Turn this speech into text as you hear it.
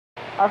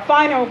Our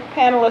final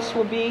panelist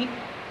will be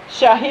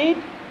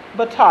Shahid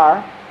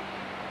Buttar.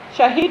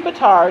 Shahid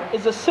Buttar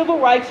is a civil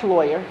rights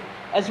lawyer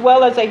as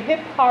well as a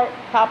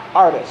hip-hop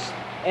artist,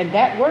 and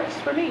that works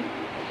for me.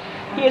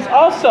 He is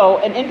also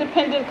an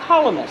independent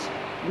columnist,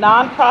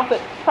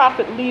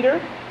 nonprofit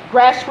leader,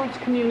 grassroots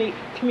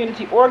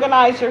community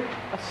organizer,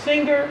 a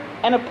singer,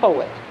 and a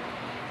poet.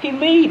 He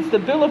leads the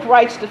Bill of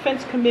Rights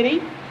Defense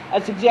Committee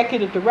as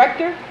executive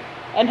director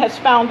and has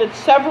founded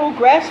several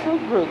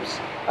grassroots groups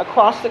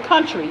across the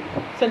country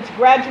since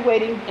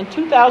graduating in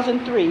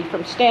 2003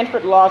 from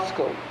Stanford Law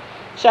School.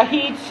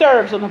 Shahid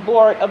serves on the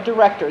board of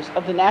directors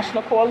of the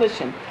National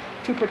Coalition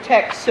to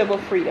Protect Civil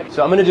Freedom.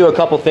 So I'm going to do a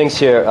couple things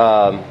here.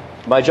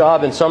 My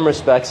job in some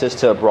respects is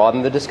to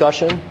broaden the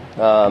discussion.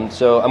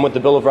 So I'm with the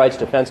Bill of Rights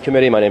Defense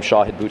Committee. My name's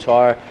Shahid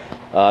Buttar.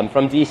 I'm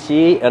from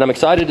DC, and I'm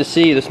excited to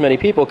see this many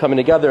people coming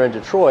together in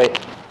Detroit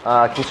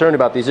concerned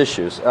about these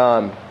issues.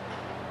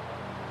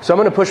 So I'm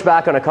going to push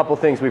back on a couple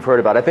things we've heard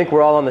about. I think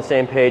we're all on the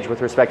same page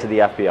with respect to the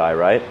FBI,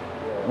 right?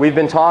 We've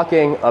been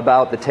talking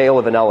about the tail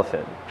of an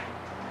elephant,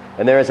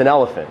 and there is an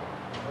elephant,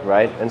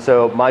 right? And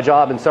so my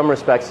job in some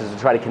respects is to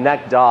try to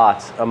connect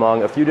dots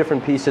among a few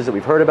different pieces that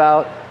we've heard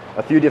about,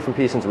 a few different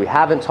pieces we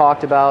haven't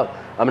talked about.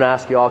 I'm going to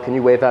ask you all, can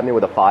you wave at me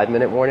with a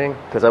 5-minute warning?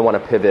 Because I want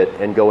to pivot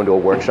and go into a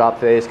workshop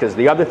phase. Because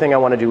the other thing I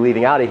want to do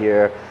leading out of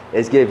here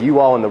is give you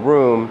all in the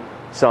room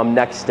some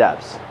next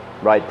steps,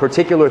 right?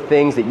 Particular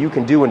things that you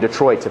can do in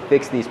Detroit to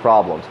fix these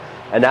problems.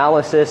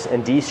 Analysis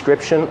and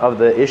description of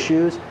the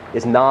issues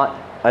is not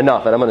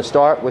enough. And I'm going to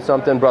start with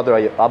something Brother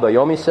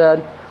Abayomi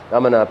said.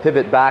 I'm going to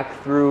pivot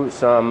back through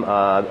some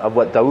of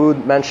what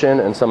Dawood mentioned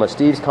and some of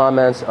Steve's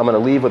comments. I'm going to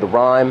leave with a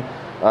rhyme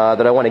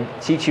that I want to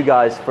teach you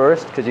guys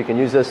first, because you can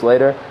use this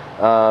later.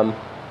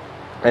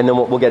 And then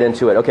we'll get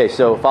into it. Okay,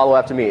 so follow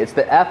after me. It's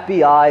the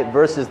FBI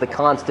versus the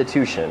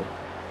Constitution.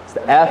 It's the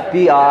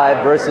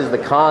FBI versus the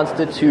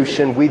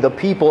Constitution. We the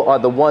people are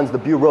the ones the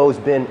Bureau's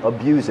been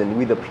abusing.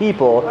 We the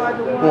people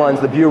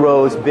ones the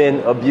Bureau's been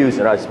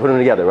abusing. All right, so put them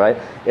together, right?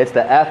 It's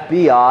the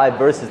FBI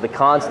versus the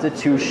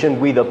Constitution.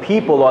 We the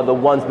people are the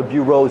ones the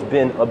Bureau's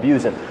been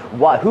abusing.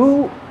 What?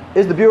 Who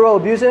is the Bureau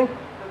abusing?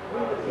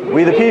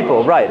 We the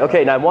people, right.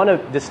 Okay, now I want to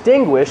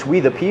distinguish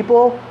we the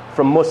people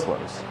from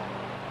Muslims.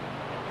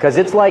 Because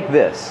it's like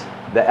this.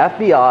 The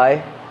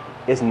FBI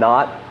is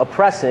not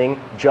oppressing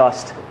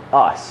just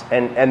us.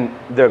 And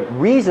the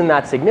reason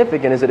that's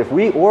significant is that if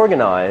we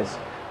organize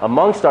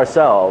amongst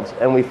ourselves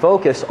and we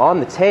focus on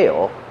the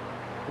tail,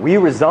 we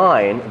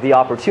resign the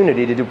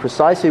opportunity to do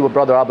precisely what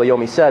Brother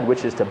Abayomi said,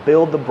 which is to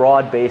build the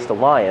broad-based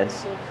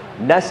alliance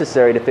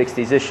necessary to fix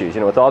these issues.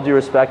 You know, with all due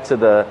respect to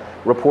the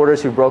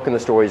reporters who've broken the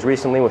stories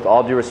recently, with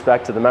all due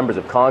respect to the members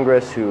of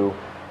Congress who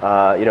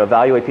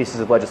evaluate pieces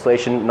of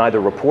legislation,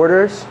 neither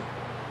reporters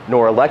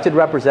nor elected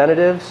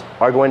representatives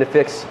are going to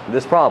fix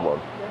this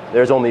problem.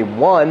 There's only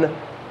one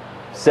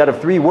set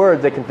of 3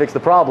 words that can fix the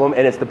problem,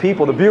 and it's the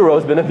people the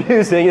Bureau's been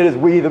abusing. It is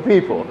we the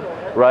people,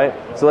 right?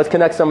 So let's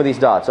connect some of these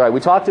dots. All right, we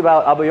talked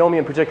about, Abayomi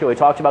in particular,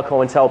 talked about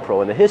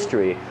COINTELPRO and the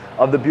history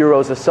of the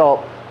Bureau's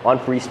assault on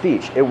free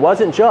speech. It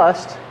wasn't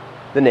just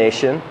the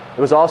nation. It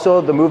was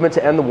also the movement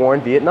to end the war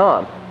in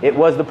Vietnam. It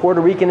was the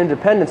Puerto Rican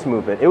independence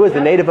movement. It was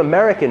the Native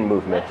American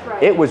movement.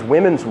 Right. It was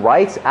women's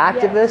rights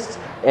activists,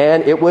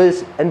 and it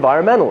was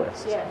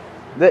environmentalists.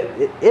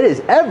 It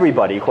is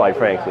everybody, quite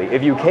frankly.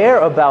 If you care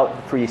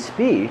about free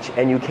speech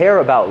and you care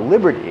about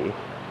liberty,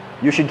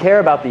 you should care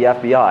about the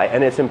FBI.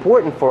 And it's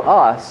important for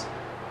us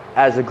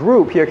as a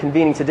group here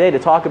convening today to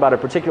talk about a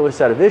particular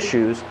set of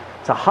issues,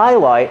 to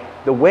highlight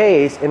the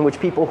ways in which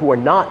people who are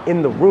not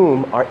in the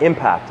room are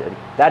impacted.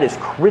 That is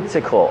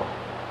critical,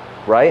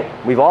 right?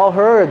 We've all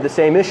heard the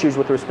same issues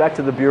with respect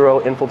to the Bureau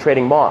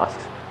infiltrating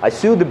mosques. I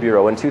sued the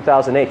Bureau in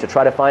 2008 to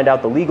try to find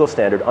out the legal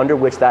standard under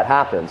which that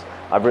happens.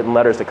 I've written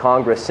letters to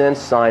Congress since,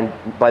 signed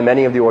by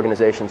many of the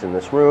organizations in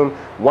this room.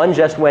 One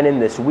just went in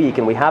this week,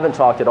 and we haven't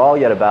talked at all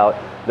yet about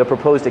the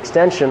proposed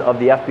extension of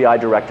the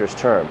FBI director's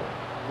term.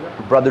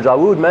 Brother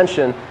Dawood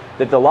mentioned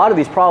that a lot of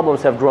these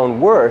problems have grown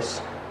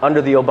worse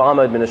under the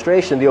Obama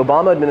administration. The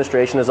Obama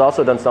administration has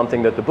also done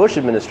something that the Bush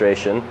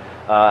administration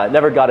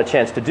never got a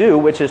chance to do,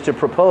 which is to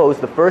propose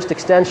the first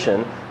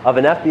extension of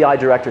an FBI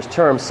director's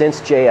term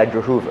since J.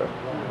 Edgar Hoover.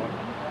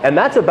 And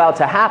that's about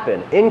to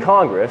happen in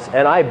Congress,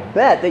 and I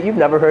bet that you've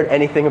never heard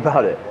anything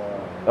about it.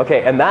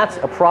 Okay, and that's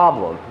a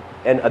problem.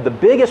 And the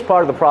biggest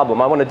part of the problem,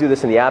 I want to do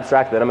this in the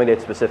abstract, then I'm going to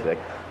get specific.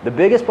 The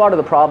biggest part of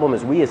the problem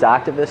is we as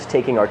activists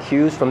taking our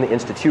cues from the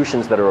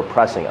institutions that are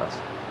oppressing us,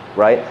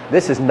 right?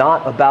 This is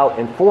not about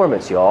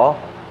informants, y'all.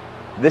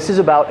 This is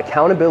about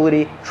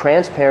accountability,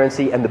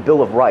 transparency, and the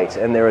Bill of Rights.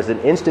 And there is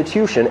an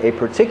institution, a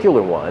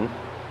particular one,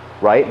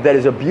 right, that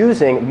is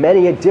abusing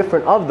many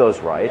different of those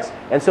rights.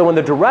 And so when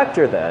the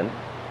director then,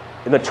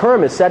 and the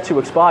term is set to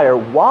expire,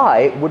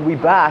 why would we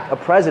back a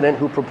president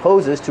who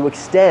proposes to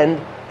extend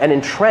and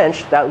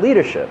entrench that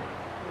leadership,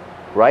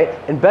 right?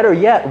 And better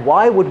yet,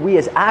 why would we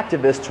as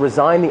activists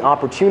resign the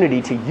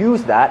opportunity to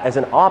use that as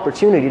an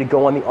opportunity to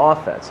go on the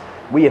offense?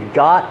 We have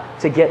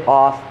got to get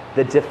off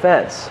the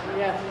defense.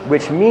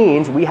 which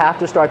means we have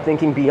to start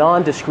thinking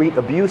beyond discrete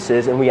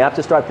abuses, and we have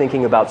to start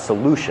thinking about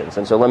solutions.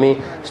 And so let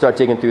me start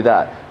digging through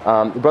that.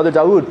 Brother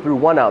Dawood threw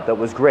one out that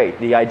was great,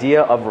 the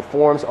idea of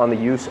reforms on the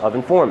use of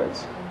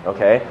informants.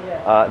 Okay,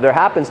 there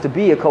happens to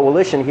be a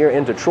coalition here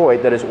in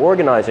Detroit that is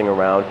organizing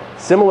around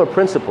similar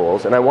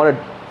principles, and I want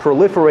to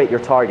proliferate your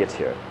targets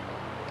here.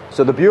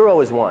 So the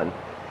Bureau is one.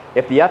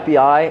 If the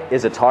FBI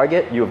is a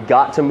target, you have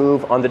got to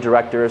move on the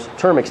director's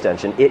term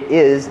extension. It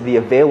is the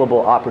available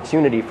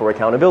opportunity for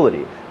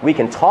accountability. We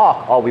can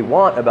talk all we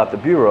want about the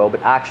Bureau,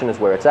 but action is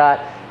where it's at.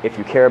 If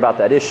you care about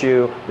that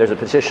issue, there's a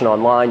petition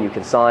online you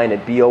can sign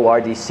at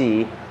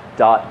bordc.org.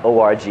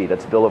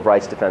 That's Bill of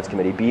Rights Defense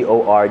Committee,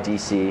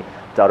 bordc.org.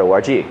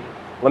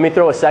 Let me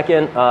throw a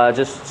second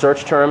just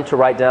search term to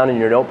write down in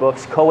your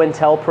notebooks.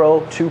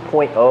 COINTELPRO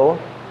 2.0.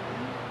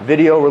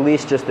 Video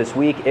released just this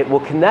week. It will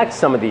connect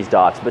some of these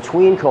dots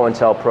between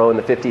COINTELPRO in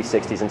the 50s,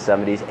 60s, and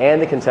 70s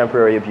and the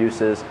contemporary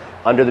abuses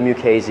under the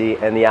Mukasey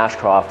and the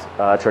Ashcroft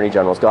Attorney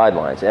General's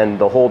guidelines and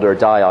the Holder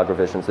Diog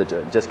revisions that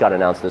just got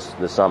announced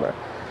this summer.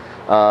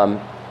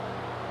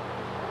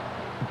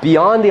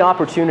 Beyond the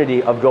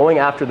opportunity of going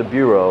after the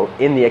Bureau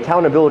in the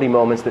accountability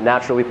moments that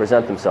naturally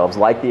present themselves,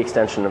 like the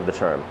extension of the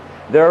term,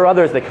 there are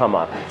others that come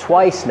up.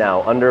 Twice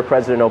now, under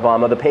President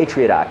Obama, the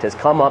Patriot Act has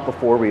come up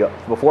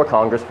before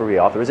Congress for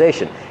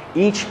reauthorization.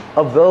 Each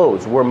of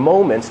those were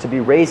moments to be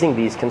raising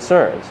these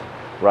concerns,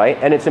 right?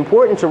 And it's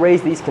important to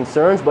raise these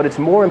concerns, but it's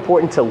more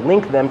important to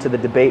link them to the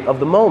debate of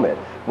the moment.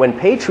 When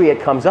Patriot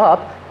comes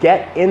up,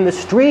 get in the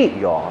street,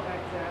 y'all.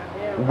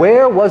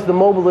 Where was the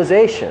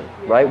mobilization,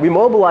 right? We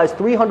mobilized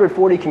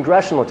 340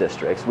 congressional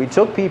districts. We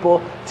took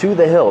people to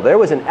the Hill. There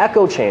was an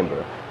echo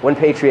chamber when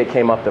Patriot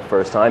came up the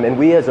first time, and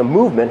we as a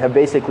movement have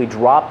basically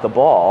dropped the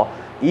ball,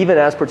 even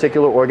as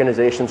particular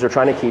organizations are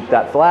trying to keep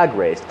that flag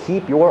raised.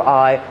 Keep your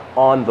eye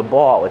on the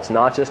ball. It's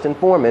not just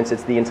informants,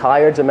 it's the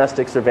entire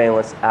domestic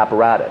surveillance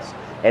apparatus.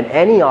 And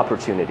any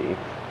opportunity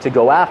to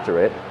go after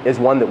it is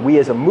one that we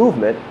as a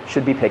movement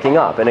should be picking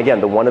up. And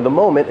again, the one of the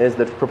moment is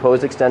the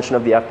proposed extension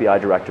of the FBI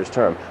director's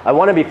term. I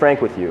want to be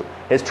frank with you.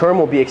 His term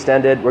will be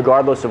extended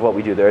regardless of what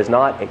we do. There is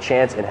not a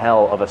chance in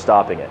hell of us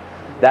stopping it.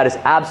 That is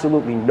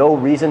absolutely no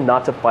reason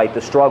not to fight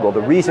the struggle.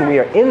 The reason we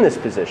are in this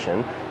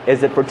position is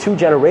that for 2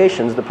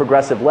 generations, the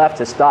progressive left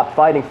has stopped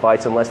fighting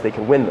fights unless they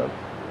can win them.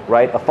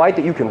 Right? A fight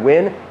that you can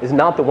win is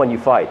not the one you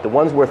fight. The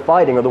ones worth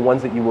fighting are the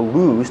ones that you will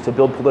lose to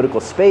build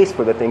political space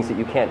for the things that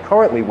you can't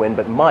currently win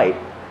but might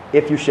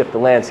if you shift the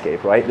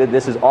landscape, right?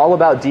 This is all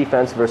about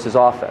defense versus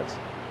offense,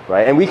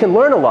 right? And we can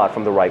learn a lot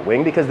from the right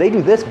wing because they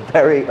do this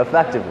very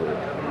effectively,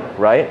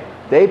 right?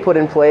 They put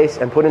in place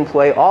and put in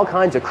play all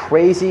kinds of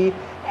crazy,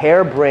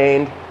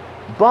 harebrained,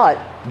 but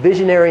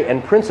visionary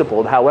and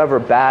principled, however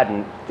bad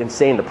and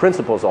insane the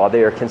principles are,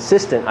 they are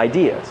consistent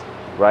ideas,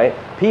 right?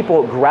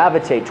 People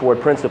gravitate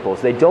toward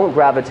principles. They don't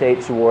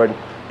gravitate toward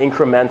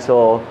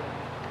incremental,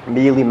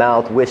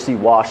 mealy-mouthed,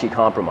 wishy-washy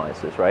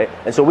compromises, right?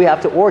 And so we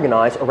have to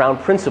organize around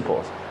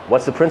principles.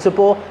 What's the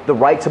principle? The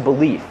right to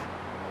belief,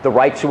 the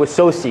right to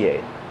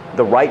associate,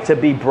 the right to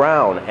be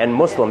brown and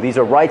Muslim. These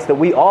are rights that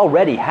we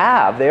already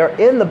have. They are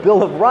in the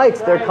Bill of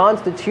Rights. They're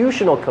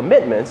constitutional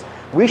commitments.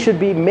 We should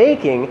be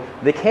making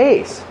the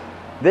case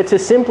that to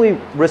simply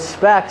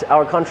respect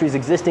our country's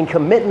existing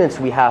commitments,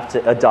 we have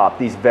to adopt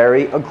these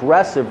very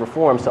aggressive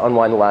reforms to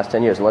unwind the last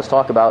 10 years. And let's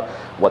talk about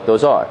what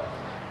those are.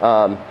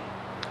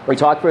 We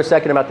talked for a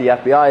second about the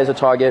FBI as a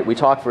target. We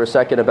talked for a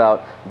second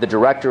about the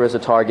director as a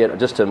target,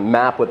 just to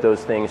map what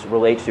those things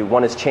relate to.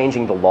 One is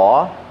changing the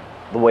law.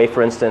 The way,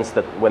 for instance,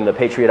 that when the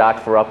Patriot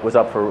Act was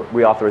up for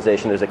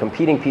reauthorization, there's a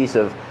competing piece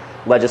of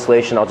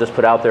legislation I'll just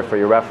put out there for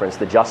your reference,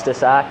 the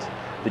Justice Act,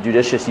 the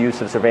judicious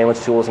use of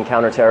surveillance tools and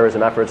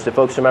counterterrorism efforts. Do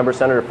folks remember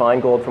Senator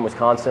Feingold from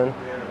Wisconsin,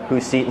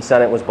 whose seat in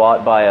Senate was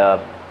bought by a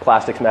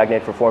plastics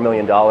magnate for $4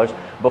 million?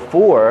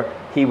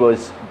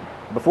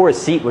 Before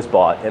his seat was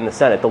bought in the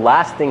Senate, the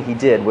last thing he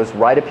did was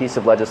write a piece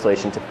of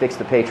legislation to fix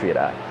the Patriot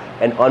Act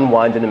and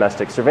unwind the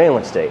domestic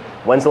surveillance state.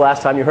 When's the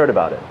last time you heard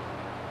about it?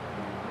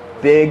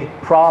 Big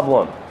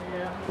problem,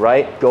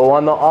 right? Go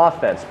on the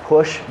offense,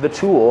 push the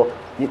tool.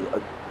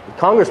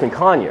 Congressman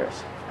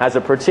Conyers has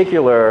a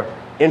particular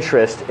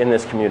interest in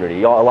this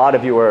community. A lot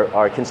of you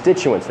are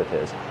constituents of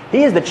his.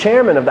 He is the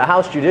chairman of the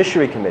House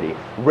Judiciary Committee.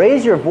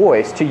 Raise your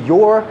voice to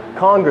your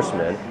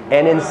congressman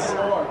and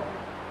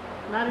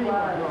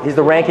he's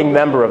the ranking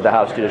member of the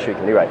House Judiciary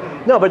Committee,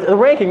 right? No, but the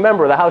ranking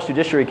member of the House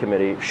Judiciary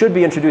Committee should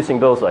be introducing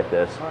bills like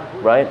this,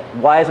 right?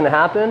 Why hasn't it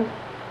happened?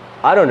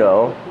 I don't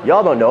know.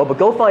 Y'all don't know, but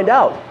go find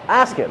out.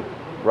 Ask him,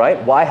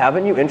 right? Why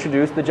haven't you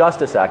introduced the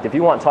Justice Act? If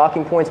you want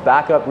talking points,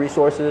 backup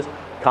resources,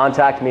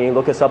 contact me.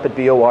 Look us up at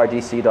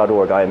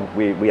bordc.org.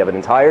 We have an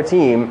entire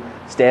team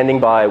standing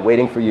by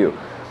waiting for you.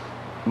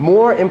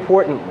 More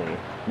importantly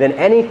than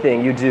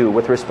anything you do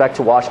with respect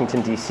to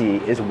Washington, D.C.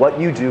 is what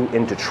you do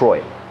in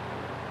Detroit.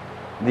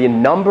 The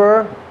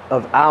number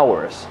of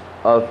hours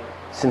of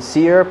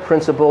sincere,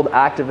 principled,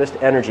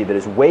 activist energy that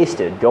is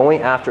wasted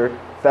going after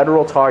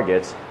federal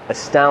targets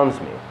astounds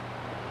me.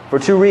 for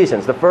two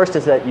reasons. The first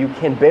is that you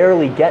can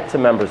barely get to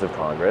members of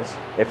Congress.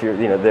 If you're,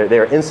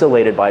 they're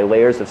insulated by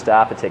layers of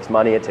staff. It takes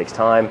money, it takes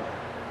time.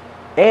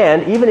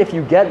 And even if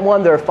you get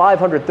one, there are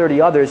 530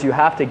 others you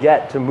have to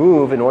get to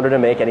move in order to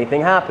make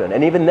anything happen.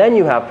 And even then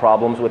you have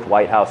problems with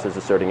White Houses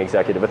asserting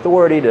executive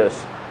authority to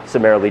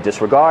summarily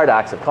disregard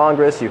acts of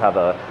Congress. You have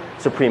a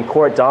Supreme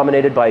Court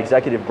dominated by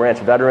executive branch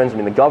veterans. I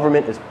mean, the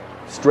government is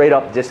straight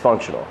up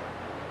dysfunctional.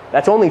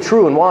 That's only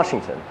true in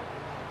Washington.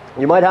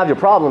 You might have your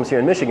problems here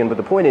in Michigan, but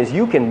the point is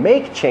you can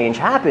make change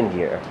happen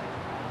here.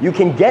 You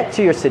can get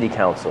to your city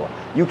council.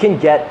 You can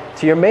get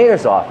to your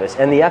mayor's office.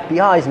 And the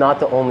FBI is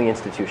not the only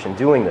institution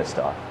doing this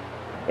stuff.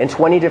 In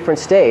 20 different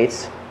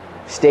states,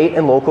 state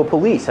and local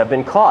police have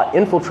been caught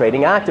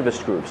infiltrating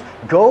activist groups.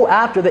 Go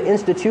after the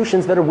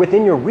institutions that are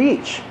within your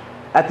reach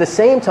at the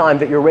same time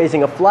that you're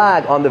raising a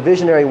flag on the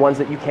visionary ones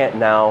that you can't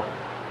now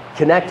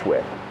connect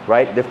with.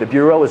 Right? If the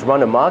Bureau is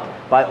run amok,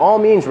 by all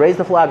means raise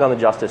the flag on the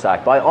Justice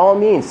Act. By all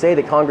means say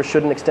that Congress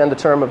shouldn't extend the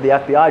term of the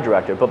FBI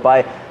director. But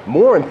by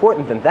more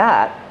important than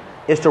that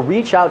is to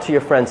reach out to your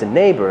friends and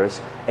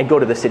neighbors and go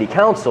to the city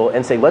council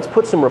and say, let's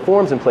put some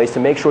reforms in place to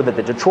make sure that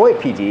the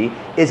Detroit PD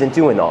isn't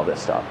doing all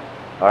this stuff.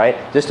 All right?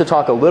 Just to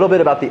talk a little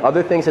bit about the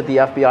other things that the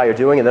FBI are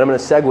doing, and then I'm going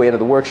to segue into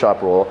the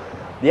workshop role.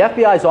 The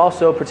FBI is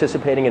also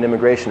participating in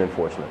immigration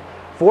enforcement.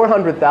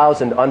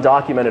 400,000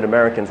 undocumented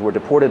Americans were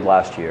deported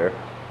last year,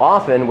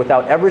 often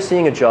without ever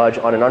seeing a judge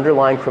on an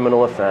underlying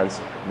criminal offense.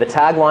 The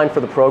tagline for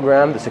the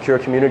program, the Secure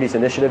Communities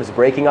Initiative, is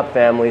breaking up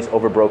families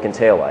over broken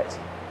taillights.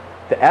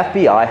 The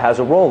FBI has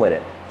a role in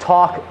it.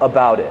 Talk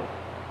about it,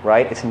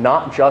 right? It's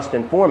not just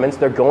informants.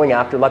 They're going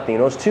after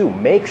Latinos too.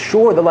 Make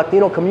sure the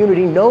Latino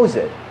community knows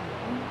it.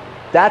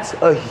 That's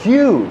a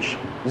huge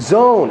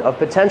zone of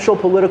potential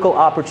political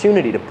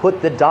opportunity to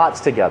put the dots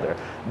together.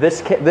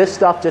 This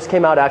stuff just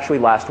came out actually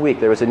last week.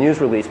 There was a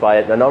news release by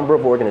a number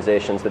of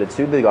organizations that had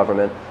sued the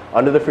government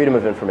under the Freedom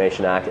of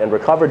Information Act and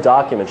recovered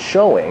documents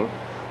showing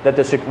that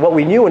what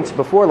we knew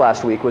before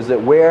last week was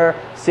that where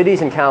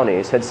cities and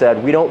counties had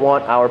said, we don't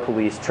want our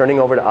police turning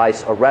over to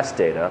ICE arrest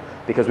data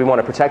because we want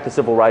to protect the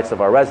civil rights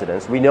of our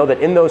residents, we know that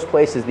in those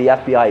places the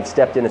FBI had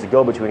stepped in as a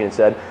go-between and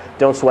said,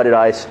 don't sweat it,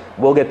 ICE,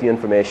 we'll get the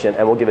information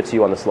and we'll give it to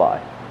you on the sly.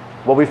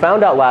 What we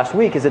found out last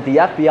week is that the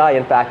FBI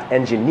in fact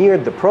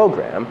engineered the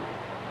program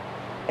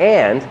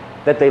and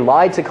that they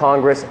lied to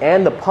Congress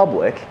and the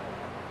public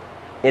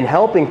in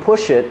helping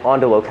push it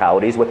onto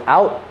localities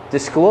without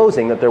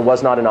disclosing that there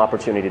was not an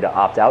opportunity to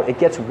opt out. It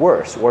gets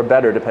worse or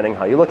better depending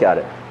how you look at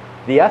it.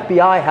 The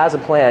FBI has a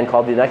plan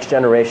called the Next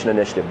Generation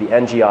Initiative, the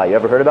NGI. You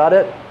ever heard about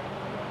it?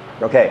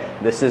 Okay,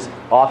 this is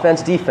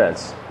offense,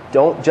 defense.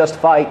 Don't just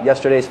fight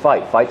yesterday's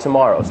fight, fight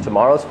tomorrow's.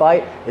 Tomorrow's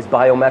fight is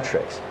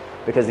biometrics,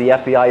 because the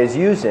FBI is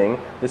using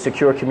the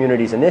Secure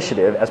Communities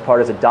Initiative as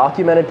part of a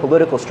documented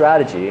political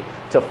strategy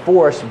to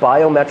force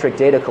biometric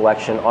data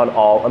collection on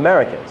all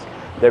Americans.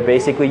 They're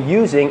basically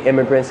using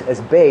immigrants as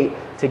bait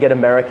to get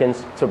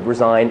Americans to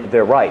resign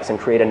their rights and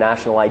create a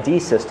national ID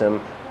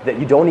system that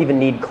you don't even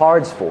need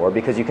cards for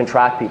because you can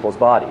track people's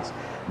bodies.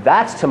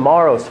 That's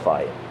tomorrow's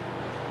fight.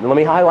 And let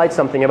me highlight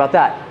something about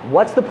that.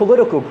 What's the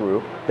political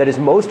group that is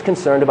most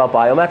concerned about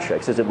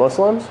biometrics? Is it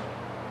Muslims?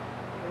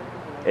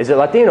 Is it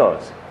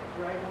Latinos?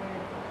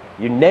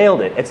 You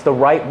nailed it. It's the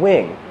right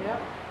wing.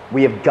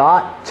 We have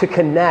got to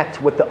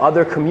connect with the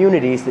other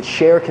communities that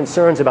share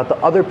concerns about the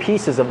other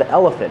pieces of the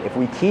elephant. If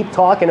we keep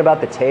talking about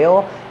the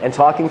tail and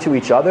talking to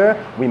each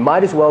other, we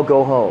might as well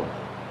go home.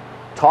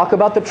 Talk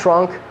about the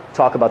trunk,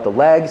 talk about the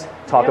legs,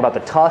 talk about the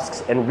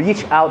tusks, and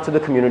reach out to the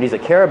communities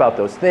that care about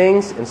those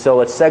things. And so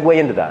let's segue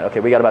into that. Okay,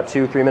 we got about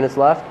 2-3 minutes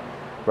left,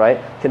 right?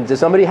 Does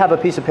somebody have a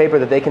piece of paper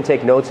that they can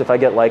take notes if I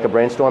get like a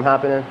brainstorm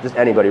happening? Just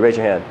anybody, raise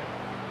your hand.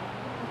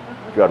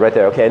 Good, right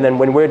there. Okay, and then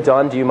when we're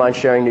done, do you mind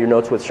sharing your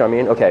notes with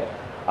Charmaine? Okay.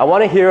 I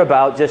want to hear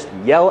about, just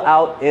yell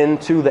out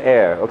into the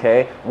air,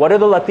 okay? What are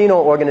the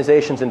Latino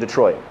organizations in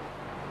Detroit?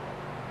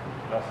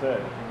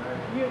 LACED.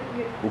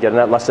 You getting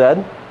that, LACED?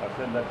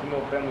 LACED,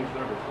 Latino Family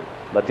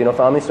Services. Latino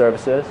Family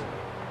Services.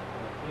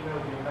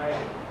 Latinos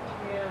United.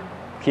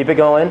 Keep it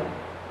going.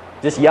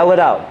 Just yell it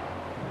out.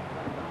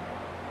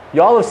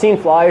 Y'all have seen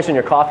flyers in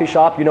your coffee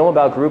shop. You know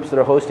about groups that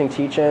are hosting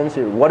teach-ins.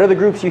 What are the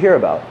groups you hear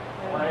about?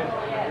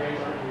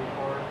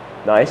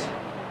 Nice.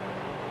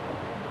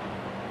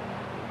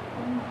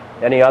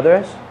 Any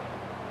others?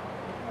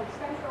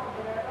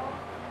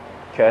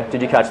 Okay,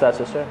 did you catch that,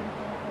 sister?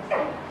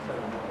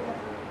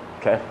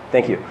 Okay,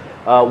 thank you.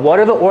 What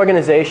are the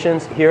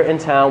organizations here in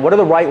town, what are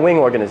the right-wing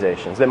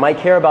organizations that might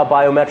care about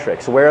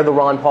biometrics? Where are the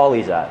Ron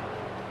Paulies at?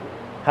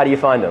 How do you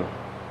find them?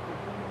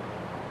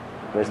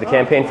 There's the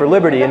Campaign for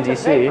Liberty in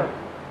DC.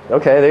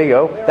 Okay, there you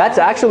go. That's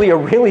actually a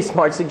really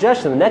smart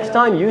suggestion. The next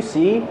time you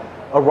see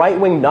a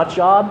right-wing nut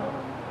job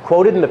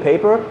quoted in the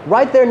paper,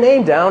 write their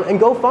name down and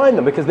go find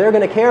them, because they're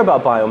going to care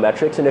about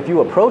biometrics, and if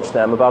you approach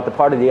them about the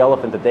part of the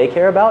elephant that they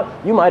care about,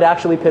 you might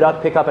actually pick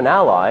up an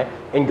ally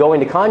in going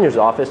to Conyers'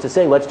 office to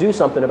say, let's do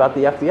something about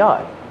the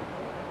FBI,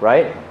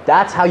 right?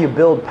 That's how you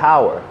build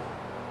power,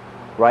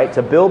 right?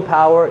 To build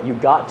power, you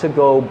got to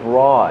go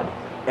broad.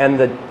 And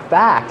the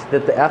fact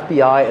that the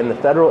FBI and the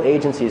federal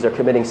agencies are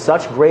committing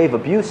such grave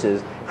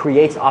abuses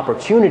creates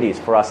opportunities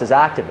for us as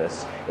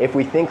activists if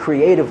we think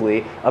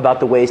creatively about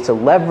the ways to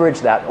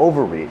leverage that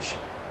overreach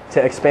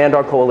to expand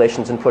our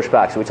coalitions and push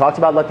back. So we talked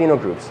about Latino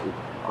groups.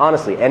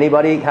 Honestly,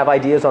 anybody have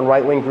ideas on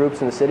right-wing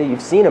groups in the city?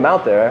 You've seen them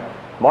out there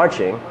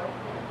marching.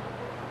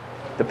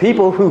 The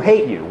people who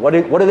hate you, what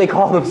do they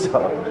call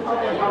themselves?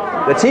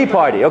 The Tea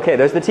Party. Okay,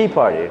 there's the Tea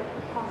Party.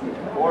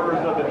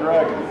 Orders of the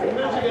Dragon.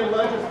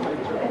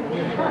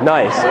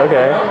 Nice,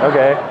 okay.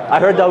 I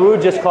heard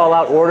Dawood just call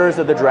out Orders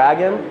of the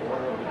Dragon.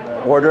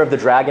 Order of the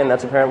Dragon,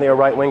 that's apparently a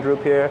right-wing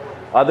group here.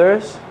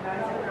 Others?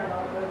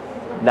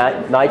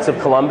 Knights of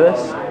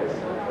Columbus.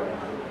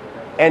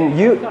 And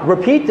you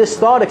repeat this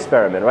thought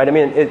experiment, right? I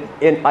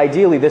mean,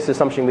 ideally, this is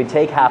something we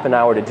take half an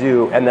hour to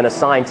do and then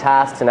assign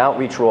tasks and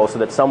outreach roles so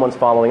that someone's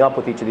following up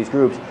with each of these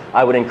groups.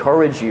 I would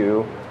encourage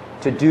you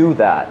to do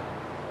that.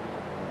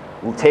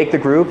 Take the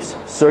groups,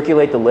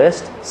 circulate the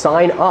list,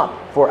 sign up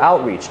for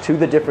outreach to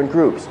the different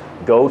groups.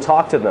 Go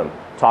talk to them.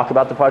 Talk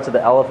about the parts of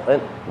the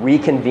elephant,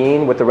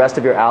 reconvene with the rest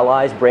of your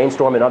allies,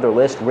 brainstorm another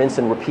list, rinse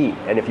and repeat.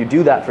 And if you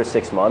do that for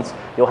 6 months,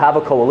 you'll have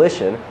a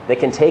coalition that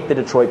can take the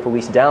Detroit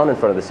police down in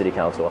front of the city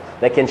council,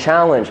 that can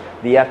challenge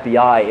the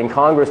FBI in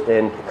Congress,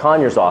 in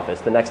Conyers'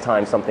 office the next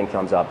time something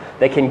comes up.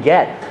 They can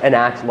get an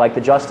act like the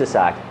Justice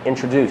Act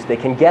introduced. They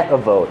can get a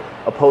vote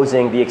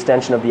opposing the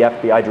extension of the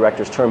FBI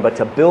director's term. But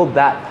to build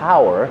that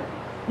power,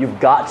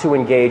 you've got to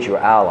engage your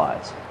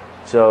allies.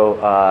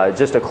 So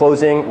just a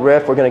closing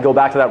riff. We're going to go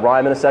back to that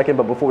rhyme in a second,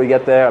 but before we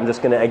get there, I'm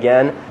just going to,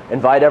 again,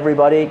 invite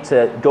everybody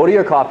to go to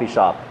your coffee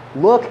shop.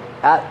 Look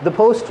at the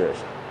posters.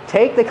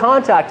 Take the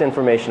contact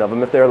information of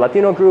them if they're a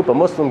Latino group, a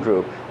Muslim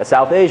group, a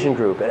South Asian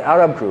group, an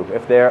Arab group,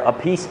 if they're a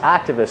peace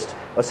activist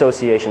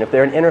association, if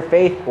they're an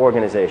interfaith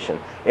organization,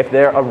 if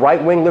they're a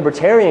right-wing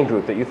libertarian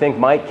group that you think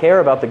might care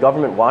about the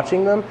government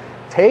watching them.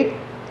 Take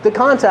the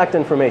contact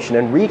information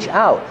and reach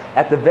out.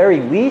 At the very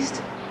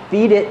least,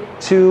 feed it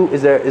to,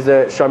 is there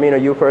Charmaine, are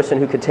you a person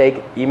who could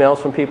take emails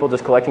from people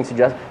just collecting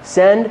suggestions?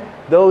 Send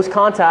those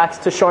contacts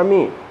to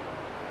Charmaine.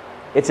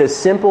 It's as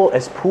simple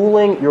as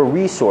pooling your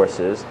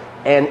resources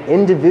and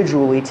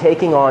individually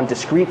taking on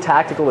discrete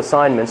tactical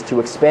assignments to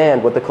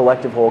expand what the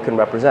collective whole can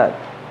represent,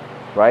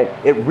 right?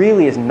 It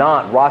really is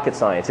not rocket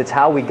science. It's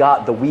how we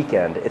got the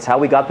weekend. It's how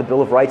we got the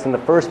Bill of Rights in the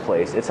first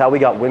place. It's how we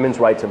got women's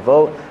right to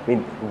vote. I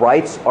mean,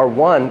 rights are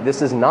won.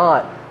 This is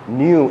not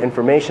new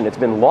information. It's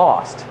been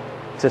lost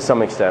to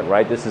some extent,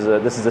 right? This is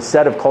a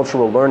set of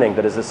cultural learning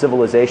that as a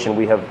civilization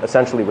we have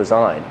essentially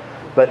resigned.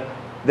 But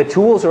the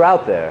tools are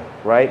out there,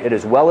 right? It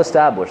is well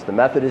established. The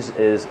method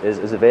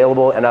is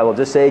available. And I will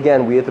just say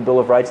again, we at the Bill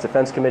of Rights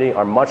Defense Committee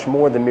are much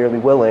more than merely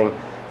willing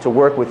to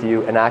work with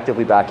you and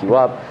actively back you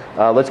up.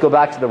 Let's go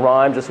back to the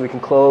rhyme just so we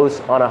can close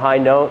on a high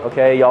note.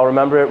 Okay, y'all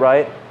remember it,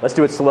 right? Let's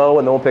do it slow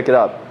and then we'll pick it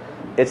up.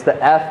 It's the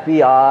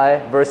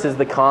FBI versus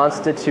the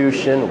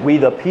Constitution. We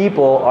the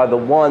people are the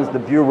ones the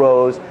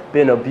bureau's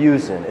been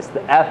abusing. It's the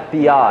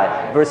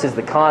FBI versus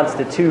the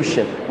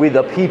Constitution. We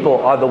the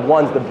people are the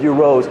ones the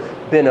bureau's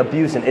been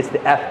abusing. It's the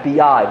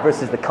FBI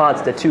versus the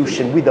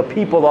Constitution. We the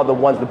people are the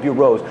ones the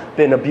bureau's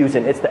been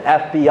abusing. It's the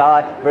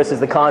FBI versus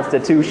the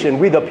Constitution.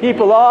 We the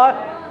people are...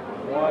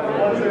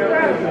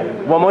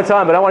 One more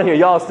time, but I want to hear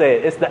y'all say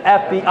it. It's the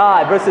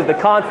FBI versus the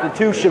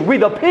Constitution. We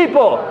the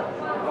people.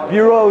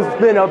 Bureau's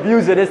been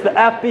abusing. It's the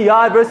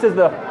FBI versus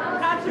the...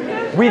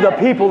 We the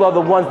people are the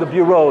ones the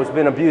bureau's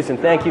been abusing.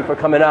 Thank you for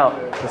coming out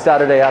this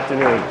Saturday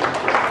afternoon.